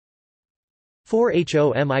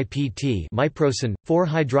4-HOMIPT miprosin,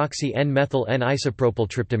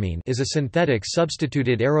 4-hydroxy-N-methyl-N-isopropyltryptamine is a synthetic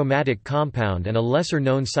substituted aromatic compound and a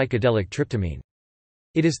lesser-known psychedelic tryptamine.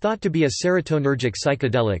 It is thought to be a serotonergic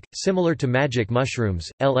psychedelic, similar to magic mushrooms,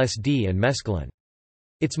 LSD and mescaline.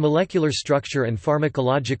 Its molecular structure and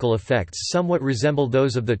pharmacological effects somewhat resemble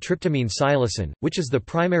those of the tryptamine psilocin, which is the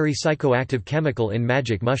primary psychoactive chemical in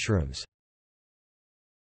magic mushrooms.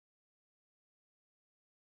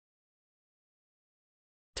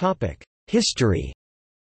 History.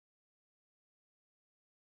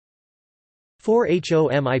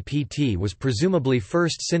 4-HOMIPT was presumably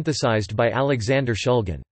first synthesized by Alexander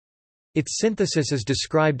Shulgin. Its synthesis is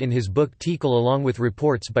described in his book Article along with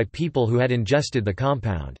reports by people who had ingested the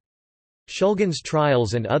compound. Shulgin's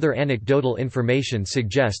trials and other anecdotal information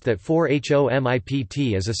suggest that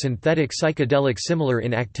 4-HOMIPT is a synthetic psychedelic similar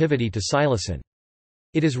in activity to psilocin.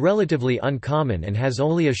 It is relatively uncommon and has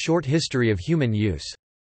only a short history of human use.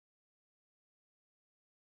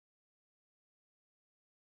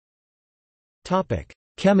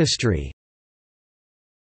 Chemistry.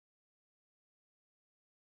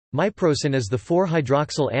 Miprosin is the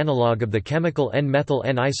 4-hydroxyl analog of the chemical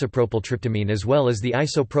N-methyl-N-isopropyltryptamine as well as the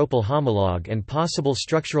isopropyl homolog and possible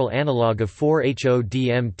structural analog of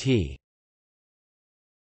 4-HO-DMT.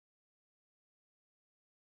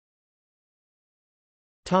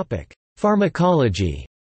 Pharmacology.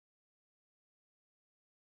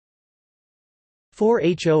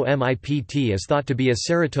 4-HOMIPT is thought to be a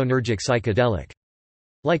serotonergic psychedelic.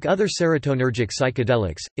 Like other serotonergic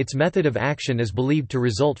psychedelics, its method of action is believed to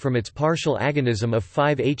result from its partial agonism of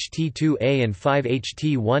 5-HT2A and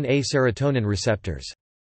 5-HT1A serotonin receptors.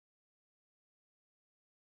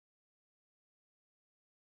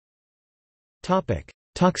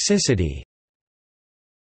 Toxicity.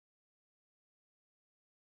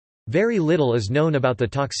 Very little is known about the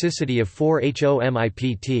toxicity of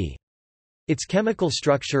 4-HOMIPT. Its chemical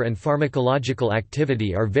structure and pharmacological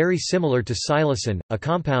activity are very similar to psilocin, a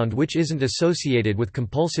compound which isn't associated with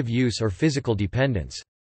compulsive use or physical dependence.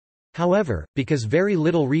 However, because very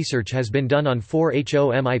little research has been done on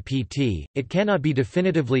 4-HOMIPT, it cannot be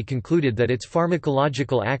definitively concluded that its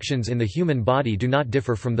pharmacological actions in the human body do not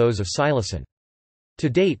differ from those of psilocin. To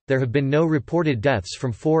date, there have been no reported deaths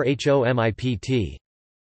from 4-HOMIPT.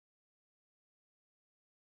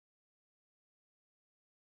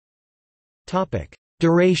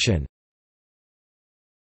 Duration.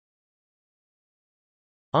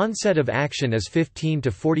 Onset of action is 15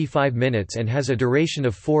 to 45 minutes and has a duration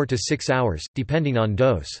of 4 to 6 hours, depending on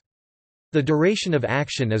dose. The duration of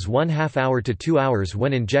action is 1/2 hour to 2 hours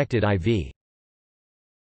when injected IV.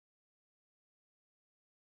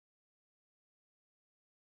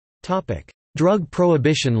 Drug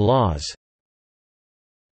prohibition laws.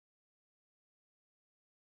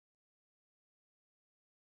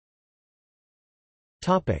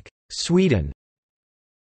 Sweden.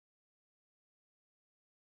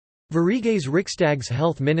 Sveriges Riksdags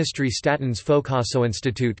health ministry Statens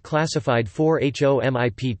Folkhälsoinstitut classified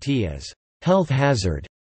 4-HOMIPT as health hazard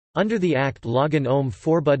under the Act Lagen om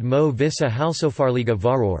förbud mot vissa hälsofarliga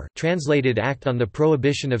varor, translated Act on the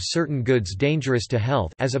Prohibition of Certain Goods Dangerous to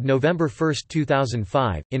Health, as of November 1,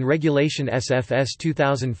 2005, in Regulation SFS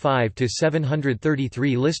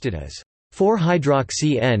 2005-733 listed as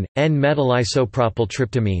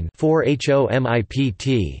 4-hydroxy-N-methylisopropyltryptamine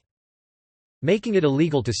 4-HOMIPT, making it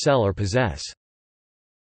illegal to sell or possess.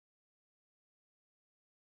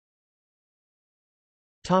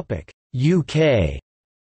 UK.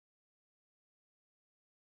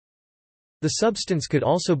 The substance could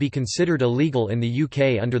also be considered illegal in the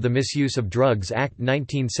UK under the Misuse of Drugs Act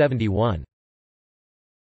 1971.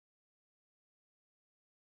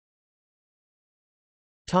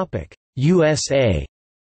 USA.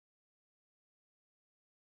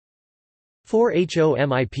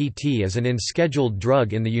 4-HOMIPT is an unscheduled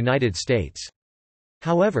drug in the United States.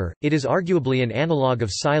 However, it is arguably an analog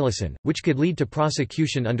of psilocin, which could lead to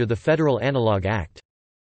prosecution under the Federal Analog Act.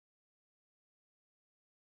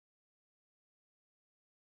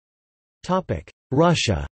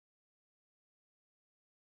 Russia.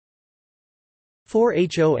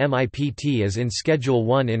 4-HOMIPT is in Schedule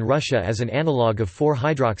 1 in Russia as an analog of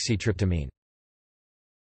 4-hydroxytryptamine.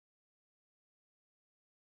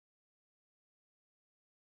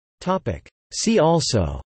 See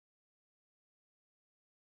also: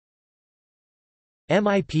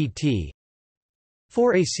 MIPT,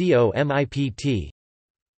 4-ACO-MIPT,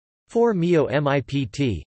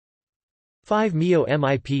 4-MeO-MIPT,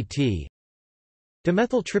 5-MeO-MIPT,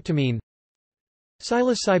 dimethyltryptamine,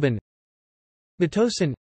 psilocybin,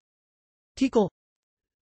 Pitocin, Article,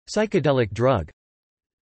 psychedelic drug,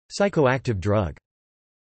 Psychoactive drug.